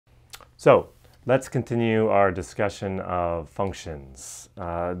So let's continue our discussion of functions.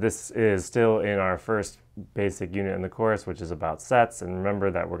 This is still in our first basic unit in the course, which is about sets. And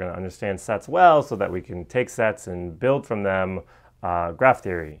remember that we're going to understand sets well so that we can take sets and build from them graph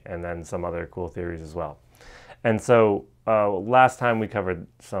theory and then some other cool theories as well. And so last time we covered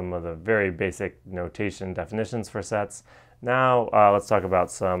some of the very basic notation definitions for sets. Now let's talk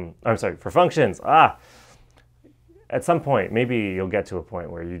about for functions. At some point, maybe you'll get to a point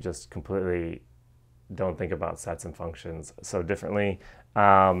where you just completely don't think about sets and functions so differently.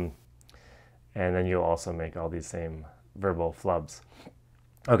 And then you'll also make all these same verbal flubs.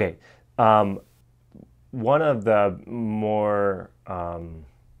 Okay, one of the more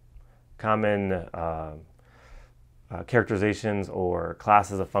common characterizations or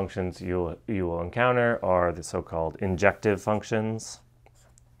classes of functions you will encounter are the so-called injective functions.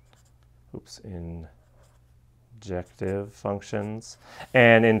 Injective functions.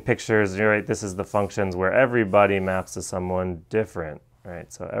 And in pictures, right, this is the functions where everybody maps to someone different,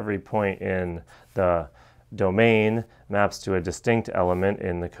 right? So every point in the domain maps to a distinct element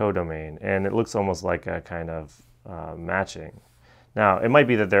in the codomain, and it looks almost like a kind of matching. Now, it might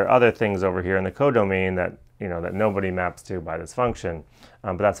be that there are other things over here in the codomain that that nobody maps to by this function,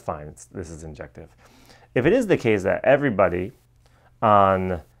 but that's fine. This is injective. If it is the case that everybody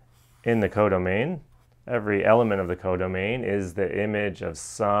in the codomain, every element of the codomain is the image of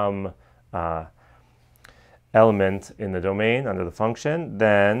some element in the domain under the function,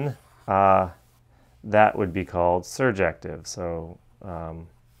 then that would be called surjective. So draw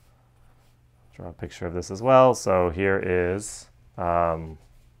a picture of this as well. So here is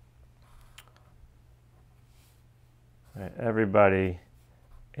everybody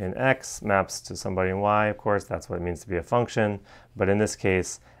in X maps to somebody in Y. Of course, that's what it means to be a function. But in this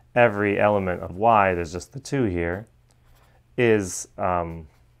case, every element of Y, there's just the two here, is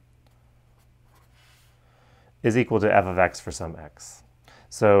equal to f of x for some x.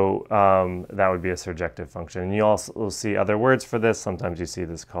 So that would be a surjective function. And you also will see other words for this. Sometimes you see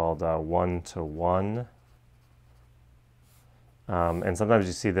this called one-to-one. And sometimes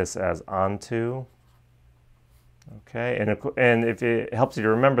you see this as onto. Okay, and if it helps you to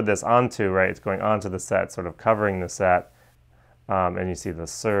remember this onto, right, it's going onto the set, sort of covering the set. And you see the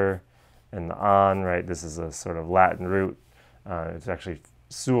sur and the on, right? This is a sort of Latin root. It's actually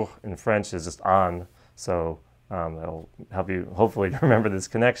sur in French is just on. So that'll help you hopefully to remember this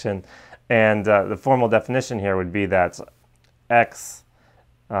connection. And the formal definition here would be that x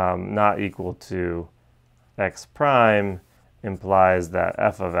not equal to x prime implies that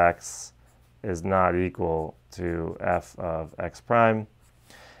f of x is not equal to f of x prime.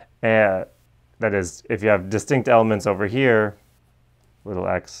 And that is, if you have distinct elements over here, little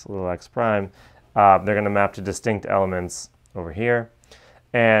x prime, they're going to map to distinct elements over here.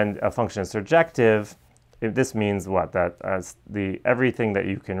 And a function is surjective. If this means what? That as everything that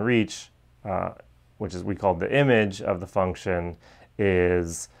you can reach, which is we call the image of the function,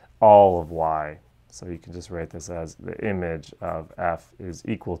 is all of y. So you can just write this as the image of f is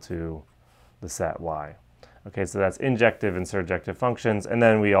equal to the set y. Okay, so that's injective and surjective functions. And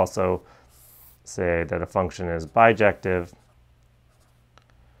then we also say that a function is bijective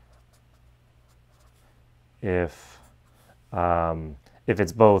if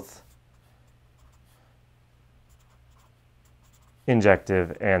it's both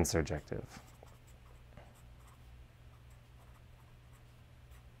injective and surjective.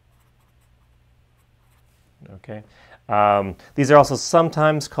 Okay. These are also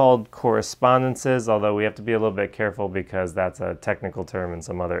sometimes called correspondences, although we have to be a little bit careful because that's a technical term in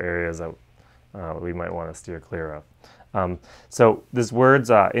some other areas that we might want to steer clear of. So these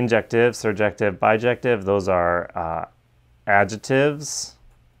words, injective, surjective, bijective, those are adjectives.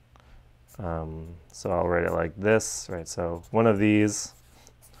 So I'll write it like this, right? So one of these,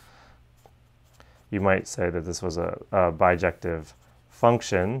 you might say that this was a bijective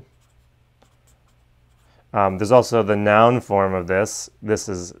function. There's also the noun form of this.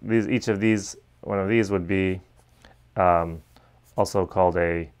 Each of these, one of these would be also called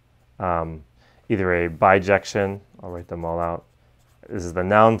either a bijection. I'll write them all out. This is the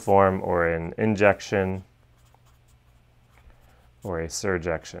noun form, or an injection, or a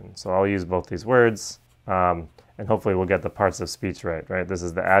surjection. So I'll use both these words, and hopefully we'll get the parts of speech right, right? This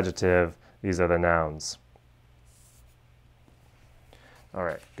is the adjective. These are the nouns. All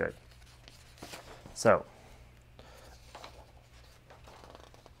right, good. So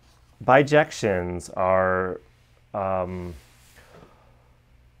bijections are,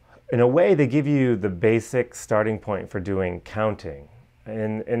 in a way, they give you the basic starting point for doing counting.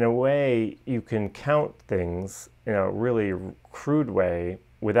 And in a way, you can count things in a really crude way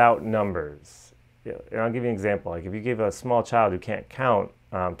without numbers. And I'll give you an example. Like if you give a small child who can't count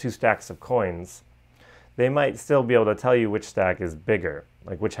 2 stacks of coins, they might still be able to tell you which stack is bigger,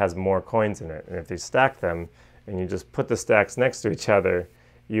 like which has more coins in it. And if they stack them and you just put the stacks next to each other,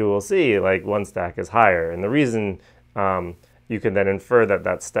 you will see like one stack is higher. And the reason you can then infer that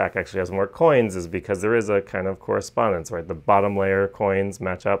that stack actually has more coins is because there is a kind of correspondence, right? The bottom layer coins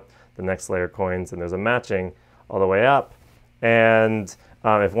match up, the next layer coins, and there's a matching all the way up. And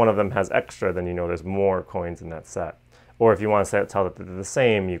if one of them has extra, then you know there's more coins in that set. Or if you want to tell that they're the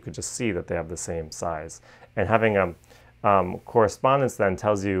same, you could just see that they have the same size. And having a correspondence then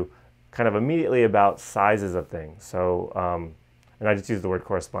tells you kind of immediately about sizes of things. So, and I just used the word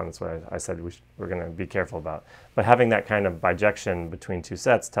correspondence when I said we're going to be careful about. But having that kind of bijection between 2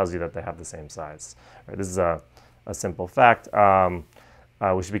 sets tells you that they have the same size. Right, this is a simple fact.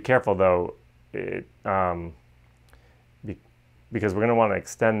 We should be careful though, because we're going to want to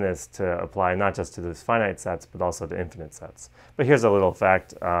extend this to apply not just to these finite sets, but also to infinite sets. But here's a little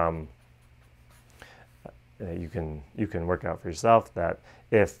fact you can work out for yourself, that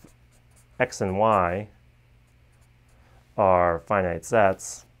if x and y are finite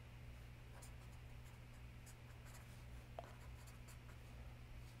sets,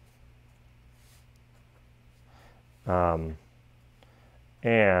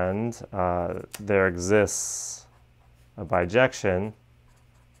 and there exists a bijection,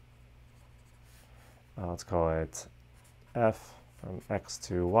 let's call it f from x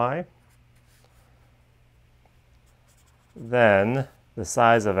to y, then the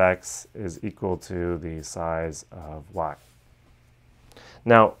size of x is equal to the size of y.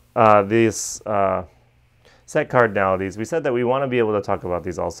 Now, these set cardinalities, we said that we want to be able to talk about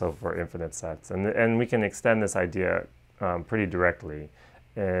these also for infinite sets. And we can extend this idea pretty directly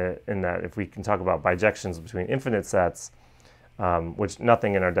in that if we can talk about bijections between infinite sets, which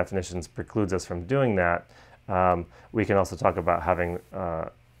nothing in our definitions precludes us from doing that, we can also talk about having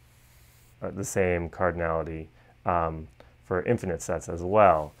the same cardinality for infinite sets as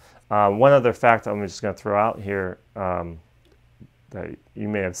well. One other fact I'm just going to throw out here that you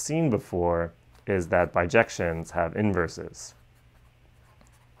may have seen before is that bijections have inverses.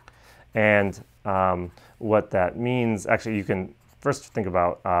 And what that means, actually you can first think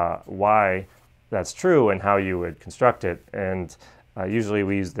about why that's true and how you would construct it. And usually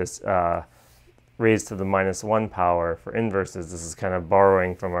we use this raised to the -1 power for inverses. This is kind of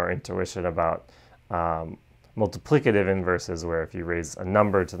borrowing from our intuition about multiplicative inverses, where if you raise a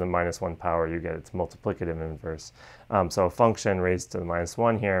number to the -1 power, you get its multiplicative inverse. So a function raised to the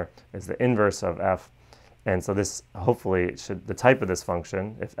 -1 here is the inverse of f. And so this, hopefully, the type of this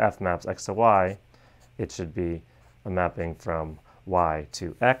function, if f maps x to y, it should be a mapping from y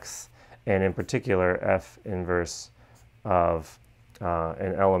to x. And in particular, f inverse of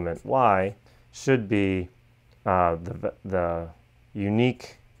an element y should be the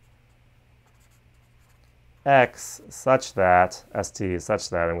unique x such that, st is such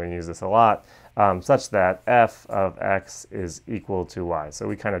that, I'm going to use this a lot, such that f of x is equal to y. So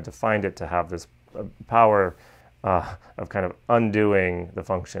we kind of defined it to have this power of kind of undoing the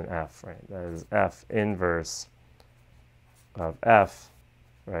function f, right? That is f inverse of f,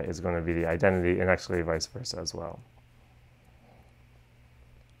 right, is going to be the identity, and actually vice versa as well,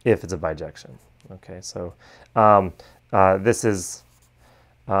 if it's a bijection. Okay, so this is,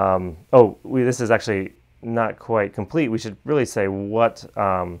 this is actually not quite complete. We should really say what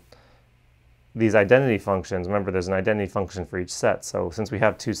these identity functions, remember there's an identity function for each set. So since we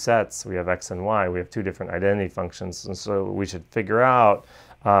have 2 sets, we have x and y, we have 2 different identity functions. And so we should figure out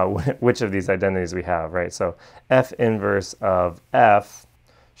which of these identities we have, right? So f inverse of f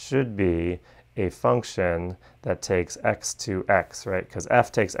should be a function that takes x to x, right? Because f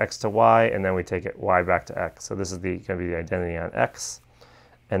takes x to y, and then we take it y back to x. So this is going to be the identity on x.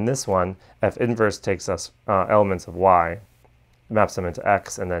 And this one, f inverse takes us elements of y, maps them into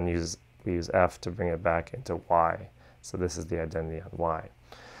x, and then we use f to bring it back into y. So this is the identity on y.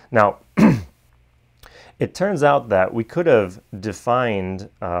 Now, it turns out that we could have defined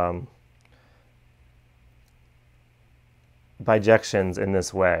bijections in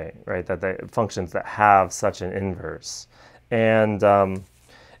this way, right? That they functions that have such an inverse, and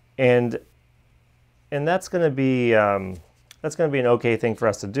that's going to be an okay thing for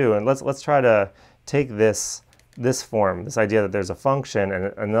us to do. And let's try to take this form, this idea that there's a function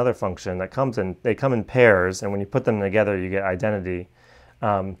and another function that they come in pairs, and when you put them together, you get identity.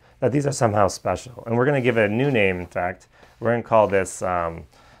 That these are somehow special, and we're going to give it a new name. In fact, we're going to call this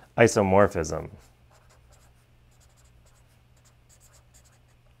isomorphism.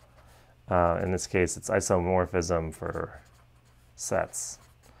 In this case, it's isomorphism for sets.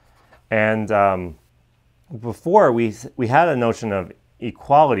 And before, we had a notion of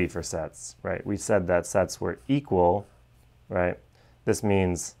equality for sets, right? We said that sets were equal, right? This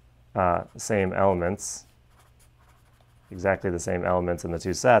means same elements, exactly the same elements in the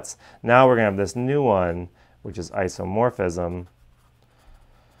two sets. Now we're going to have this new one, which is isomorphism.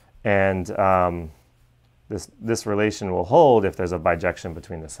 And this relation will hold if there's a bijection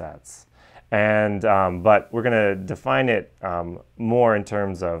between the sets. And but we're going to define it more in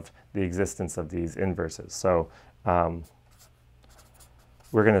terms of the existence of these inverses. So we're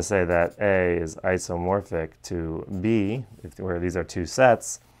going to say that A is isomorphic to B, where these are two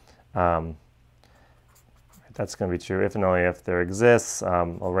sets. That's going to be true if and only if there exists.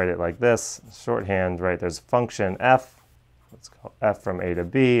 I'll write it like this, shorthand, right? There's function f, let's call f from A to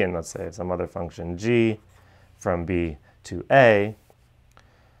B, and let's say some other function g from B to A,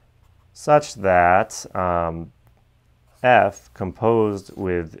 such that f composed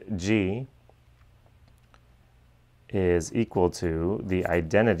with g is equal to the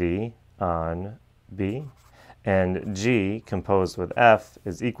identity on B, and g composed with f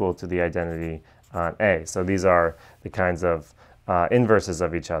is equal to the identity on A. So these are the kinds of inverses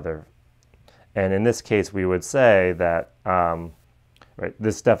of each other. And in this case, we would say that, right,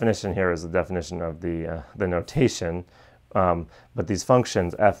 this definition here is the definition of the notation, but these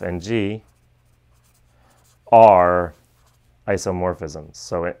functions f and g are isomorphisms.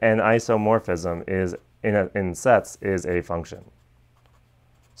 So an isomorphism is in sets is a function.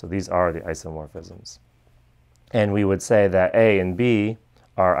 So these are the isomorphisms. And we would say that A and B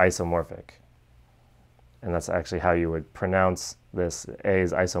are isomorphic. And that's actually how you would pronounce this. A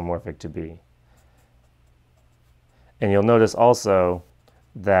is isomorphic to B. And you'll notice also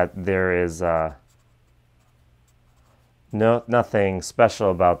that there is nothing special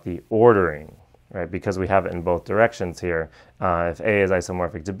about the ordering, right? Because we have it in both directions here. If A is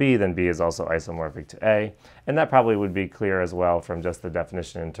isomorphic to B, then B is also isomorphic to A. And that probably would be clear as well from just the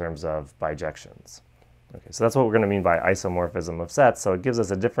definition in terms of bijections. Okay, so that's what we're going to mean by isomorphism of sets. So it gives us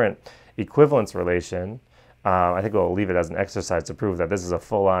a different equivalence relation. I think we'll leave it as an exercise to prove that this is a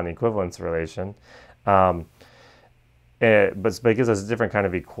full-on equivalence relation. But it gives us a different kind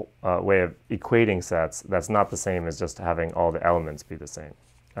of way of equating sets that's not the same as just having all the elements be the same.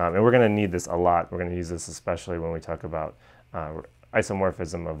 And we're going to need this a lot. We're going to use this especially when we talk about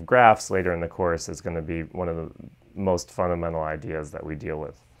isomorphism of graphs later in the course. It's going to be one of the most fundamental ideas that we deal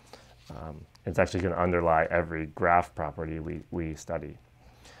with. It's actually going to underlie every graph property we study.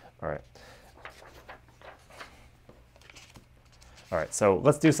 All right. All right, so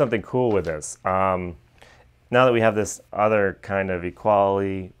let's do something cool with this. Now that we have this other kind of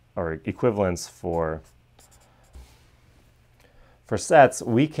equality or equivalence for sets,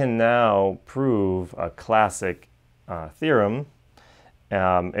 we can now prove a classic theorem.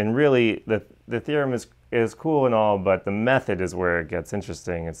 And really, the theorem is cool and all, but the method is where it gets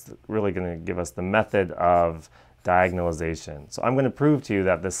interesting. It's really going to give us the method of diagonalization. So I'm going to prove to you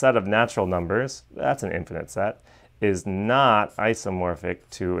that the set of natural numbers, that's an infinite set, is not isomorphic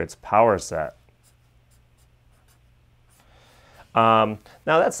to its power set. Now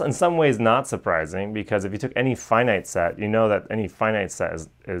that's in some ways not surprising, because if you took any finite set, you know that any finite set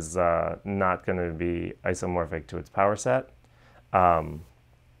is not going to be isomorphic to its power set.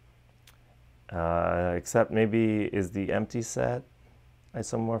 Except maybe is the empty set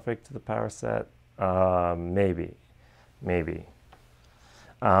isomorphic to the power set? Maybe.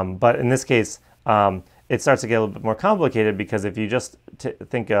 But in this case, it starts to get a little bit more complicated, because if you just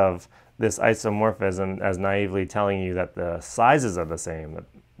think of this isomorphism as naively telling you that the sizes are the same,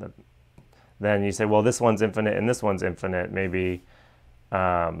 then you say, well, this one's infinite and this one's infinite. Maybe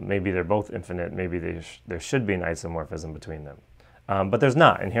they're both infinite. Maybe there should be an isomorphism between them. But there's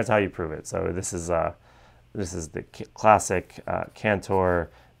not, and here's how you prove it. So this is the classic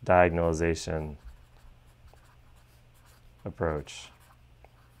Cantor diagonalization approach.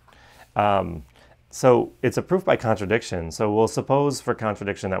 So it's a proof by contradiction. So we'll suppose for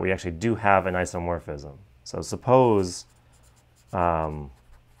contradiction that we actually do have an isomorphism. So suppose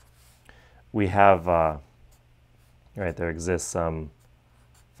we have, right, there exists some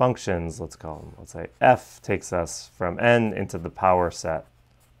functions, let's call them, let's say f takes us from n into the power set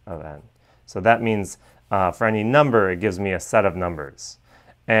of n. So that means for any number, it gives me a set of numbers.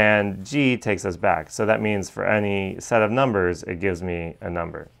 And g takes us back. So that means for any set of numbers, it gives me a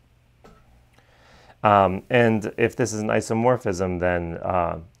number. And if this is an isomorphism, then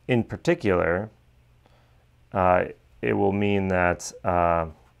in particular, it will mean that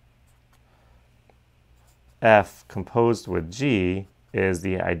f composed with g is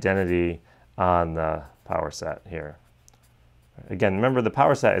the identity on the power set here. Again, remember the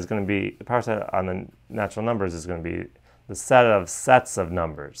power set is going to be, the power set on the natural numbers is going to be the set of sets of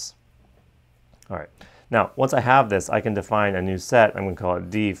numbers. All right. Now, once I have this, I can define a new set. I'm going to call it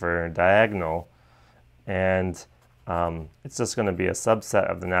D for diagonal. And it's just going to be a subset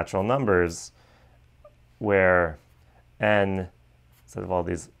of the natural numbers where n, instead of all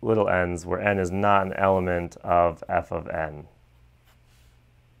these little n's, where n is not an element of f of n.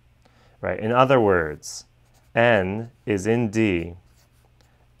 Right? In other words, n is in D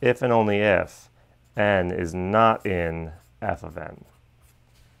if and only if n is not in f of n.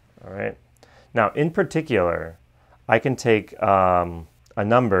 All right? Now, in particular, I can take a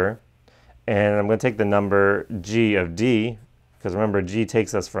number, and I'm going to take the number g of D, because remember, g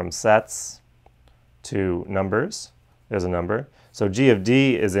takes us from sets to numbers. There's a number. So g of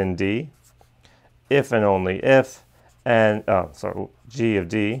D is in D if and only if, and, g of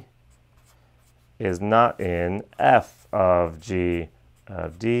D is not in f of g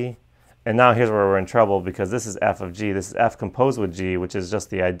of D. And now here's where we're in trouble, because this is f of g. This is f composed with g, which is just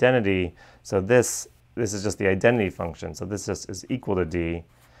the identity. So this is just the identity function. So this just is equal to D.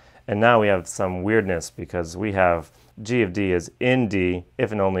 And now we have some weirdness, because we have g of D is in D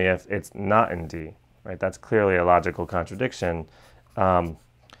if and only if it's not in D. Right? That's clearly a logical contradiction. And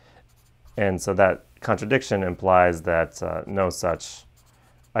so that contradiction implies that no such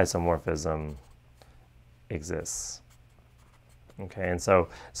isomorphism exists. Okay, and so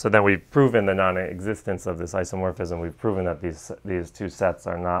then we've proven the non-existence of this isomorphism. We've proven that these two sets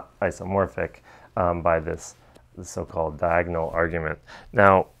are not isomorphic by this so-called diagonal argument.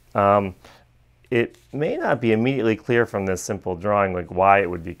 Now, it may not be immediately clear from this simple drawing like why it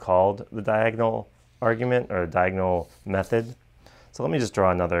would be called the diagonal argument or diagonal method. So let me just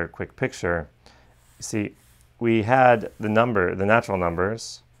draw another quick picture. You see, we had the natural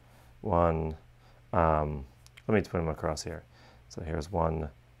numbers, let me put them across here. So here's 1,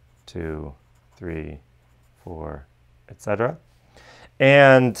 2, 3, 4, etc.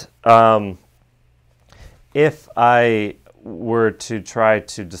 And if I were to try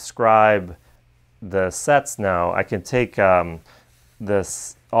to describe the sets now, I can take all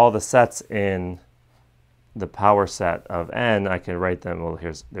the sets in the power set of n. I can write them. Well,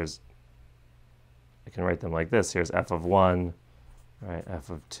 I can write them like this. Here's f of 1, right? F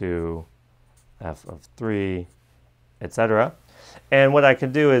of 2, f of 3, etc. And what I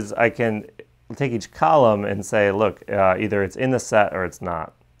can do is I can take each column and say, look, either it's in the set or it's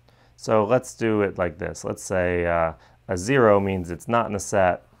not. So let's do it like this. Let's say a 0 means it's not in the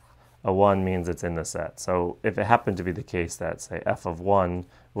set. A 1 means it's in the set. So if it happened to be the case that, say, f of 1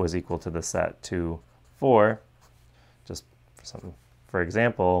 was equal to the set 2, 4, just for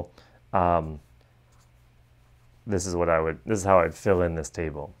example, this is how I'd fill in this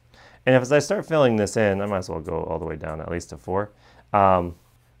table. And as I start filling this in, I might as well go all the way down at least to 4. Right,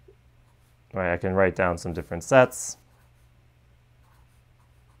 I can write down some different sets.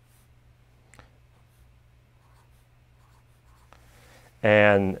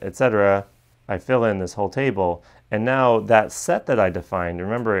 And etc. I fill in this whole table. And now that set that I defined,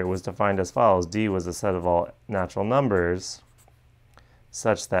 remember it was defined as follows. D was a set of all natural numbers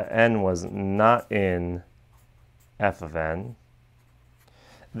such that n was not in f of n.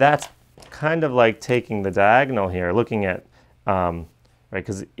 That's kind of like taking the diagonal here, looking at, right,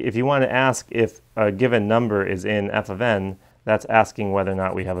 because if you want to ask if a given number is in f of n, that's asking whether or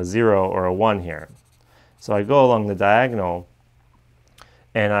not we have a 0 or a 1 here. So I go along the diagonal,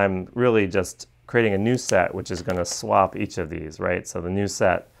 and I'm really just creating a new set, which is going to swap each of these, right? So the new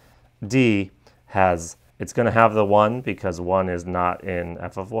set, D, it's going to have the 1 because 1 is not in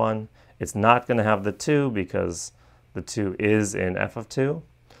f of 1. It's not going to have the 2 because the 2 is in f of 2.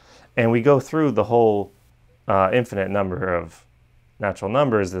 And we go through the whole infinite number of natural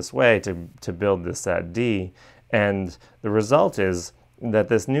numbers this way to build this set D. And the result is that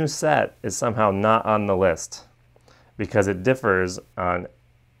this new set is somehow not on the list because it differs in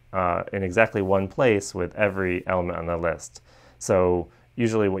exactly one place with every element on the list. So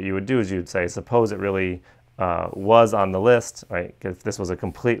usually what you would do is you'd say, suppose it really was on the list, right? If this was a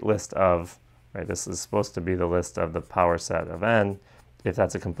complete list of, right, this is supposed to be the list of the power set of n. If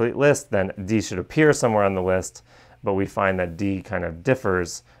that's a complete list, then D should appear somewhere on the list, but we find that D kind of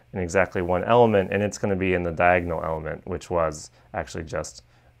differs in exactly one element, and it's going to be in the diagonal element, which was actually just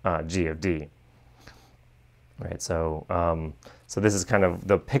G of D. Right, so this is kind of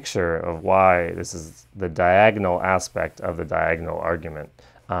the picture of why this is the diagonal aspect of the diagonal argument.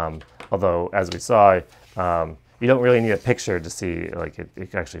 Although, as we saw, you don't really need a picture to see, like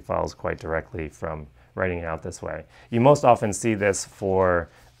it actually follows quite directly from writing it out this way. You most often see this for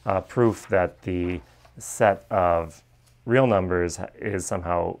proof that the set of real numbers is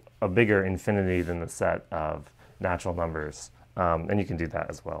somehow a bigger infinity than the set of natural numbers. And you can do that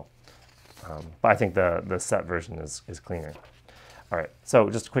as well. But I think the set version is cleaner. All right, so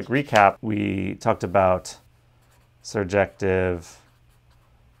just a quick recap. We talked about surjective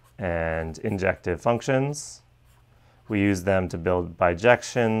and injective functions. We used them to build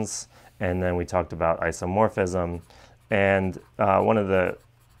bijections, and then we talked about isomorphism. And one of the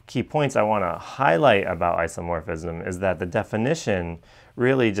key points I want to highlight about isomorphism is that the definition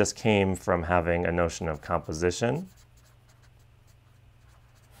really just came from having a notion of composition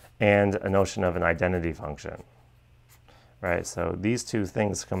and a notion of an identity function, right? So these two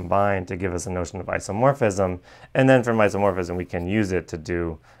things combine to give us a notion of isomorphism, and then from isomorphism we can use it to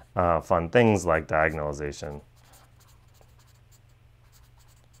do fun things like diagonalization.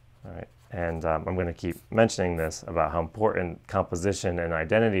 All right, and I'm going to keep mentioning this about how important composition and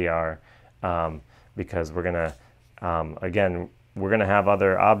identity are, because we're going to, again, we're going to have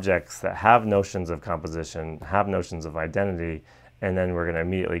other objects that have notions of composition, have notions of identity, and then we're going to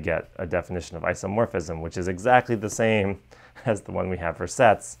immediately get a definition of isomorphism, which is exactly the same as the one we have for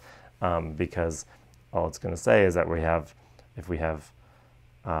sets, because all it's going to say is that if we have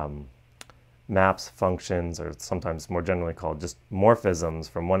maps, functions, or sometimes more generally called just morphisms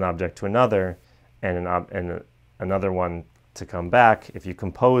from one object to another, and another one to come back, if you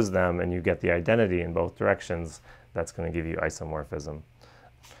compose them and you get the identity in both directions, that's going to give you isomorphism.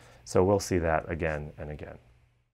 So we'll see that again and again.